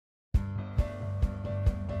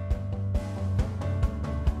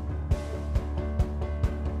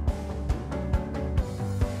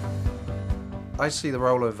I see the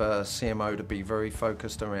role of a CMO to be very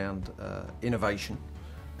focused around innovation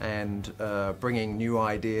and bringing new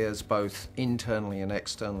ideas both internally and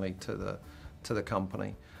externally to the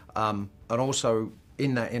company. And also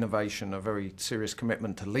in that innovation, a very serious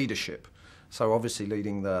commitment to leadership. So obviously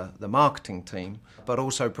leading the marketing team, but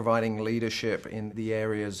also providing leadership in the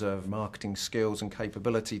areas of marketing skills and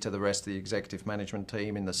capability to the rest of the executive management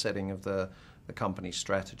team in the setting of the company's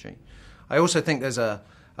strategy. I also think there's a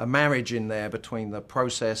marriage in there between the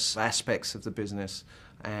process aspects of the business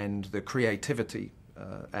and the creativity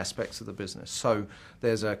aspects of the business. So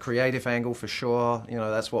there's a creative angle for sure,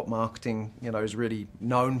 that's what marketing, is really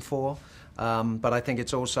known for. But I think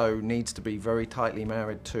it also needs to be very tightly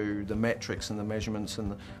married to the metrics and the measurements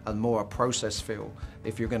and more a process feel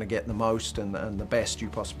if you're going to get the most and the best you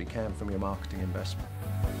possibly can from your marketing investment.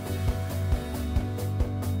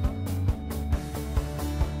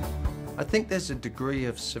 I think there's a degree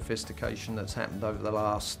of sophistication that's happened over the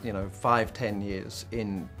last, 5-10 years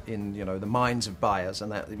in the minds of buyers,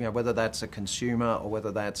 and that, whether that's a consumer or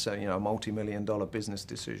whether that's a multi-million-dollar business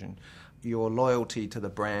decision. Your loyalty to the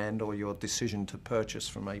brand or your decision to purchase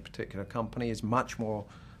from a particular company is much more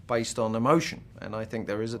based on emotion. And I think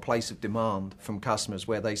there is a place of demand from customers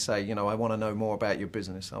where they say, I want to know more about your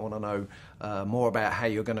business. I want to know more about how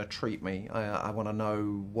you're going to treat me. I want to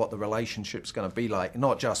know what the relationship's going to be like,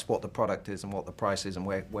 not just what the product is and what the price is and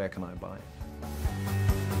where can I buy it.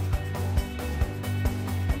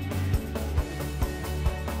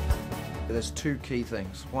 There's two key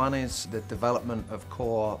things. One is the development of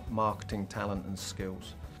core marketing talent and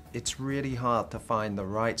skills. It's really hard to find the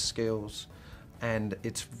right skills, and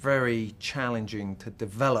it's very challenging to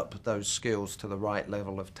develop those skills to the right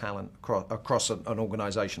level of talent across an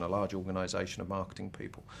organisation, a large organisation of marketing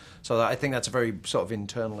people. So I think that's a very sort of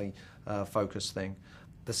internally focused thing.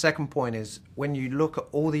 The second point is when you look at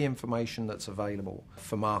all the information that's available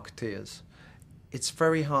for marketeers, it's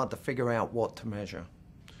very hard to figure out what to measure.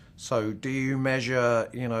 So do you measure,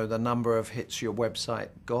 the number of hits your website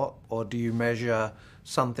got, or do you measure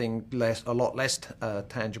something a lot less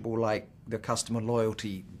tangible like the customer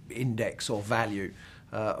loyalty index or value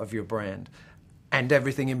of your brand, and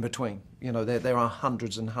everything in between? There are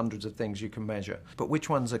hundreds and hundreds of things you can measure. But which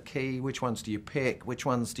ones are key? Which ones do you pick? Which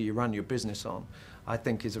ones do you run your business on? I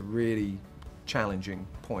think is a really challenging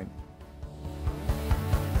point.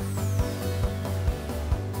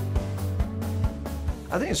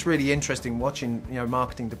 I think it's really interesting watching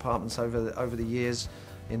marketing departments over the years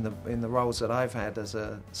in the roles that I've had as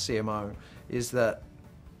a CMO, is that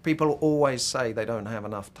people always say they don't have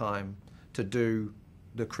enough time to do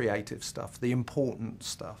the creative stuff, the important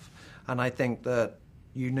stuff. And I think that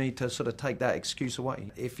you need to sort of take that excuse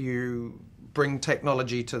away. If you bring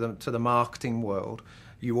technology to the marketing world,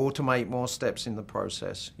 you automate more steps in the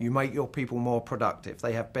process, you make your people more productive,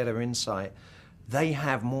 they have better insight, they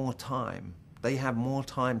have more time. They have more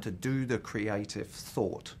time to do the creative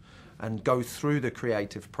thought and go through the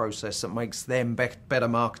creative process that makes them better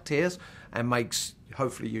marketeers and makes,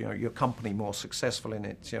 hopefully, your company more successful in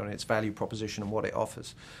its, in its value proposition and what it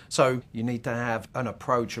offers. So you need to have an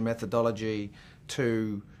approach, a methodology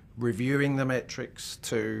to reviewing the metrics,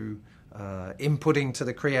 to inputting to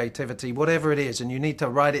the creativity, whatever it is, and you need to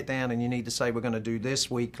write it down and you need to say we're going to do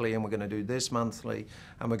this weekly and we're going to do this monthly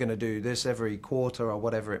and we're going to do this every quarter or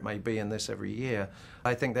whatever it may be, and this every year.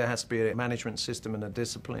 I think there has to be a management system and a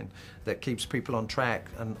discipline that keeps people on track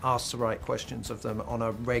and asks the right questions of them on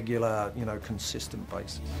a regular, consistent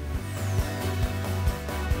basis.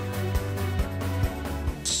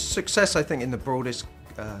 Success, I think, in the broadest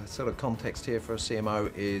sort of context here for a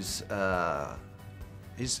CMO is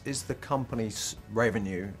the company's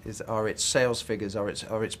revenue, are its sales figures, are its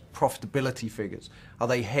profitability figures, are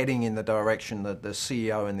they heading in the direction that the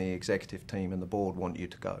CEO and the executive team and the board want you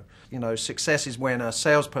to go? Success is when a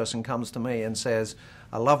salesperson comes to me and says,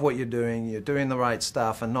 I love what you're doing the right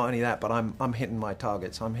stuff, and not only that, but I'm hitting my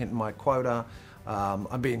targets, I'm hitting my quota,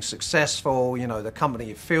 I'm being successful, the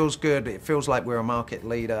company, it feels good, it feels like we're a market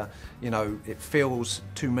leader, it feels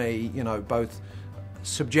to me, both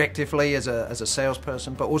subjectively as a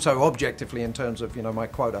salesperson, but also objectively in terms of my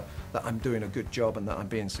quota, that I'm doing a good job and that I'm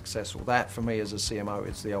being successful. That for me as a CMO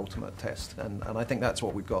is the ultimate test, and I think that's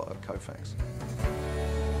what we've got at Kofax.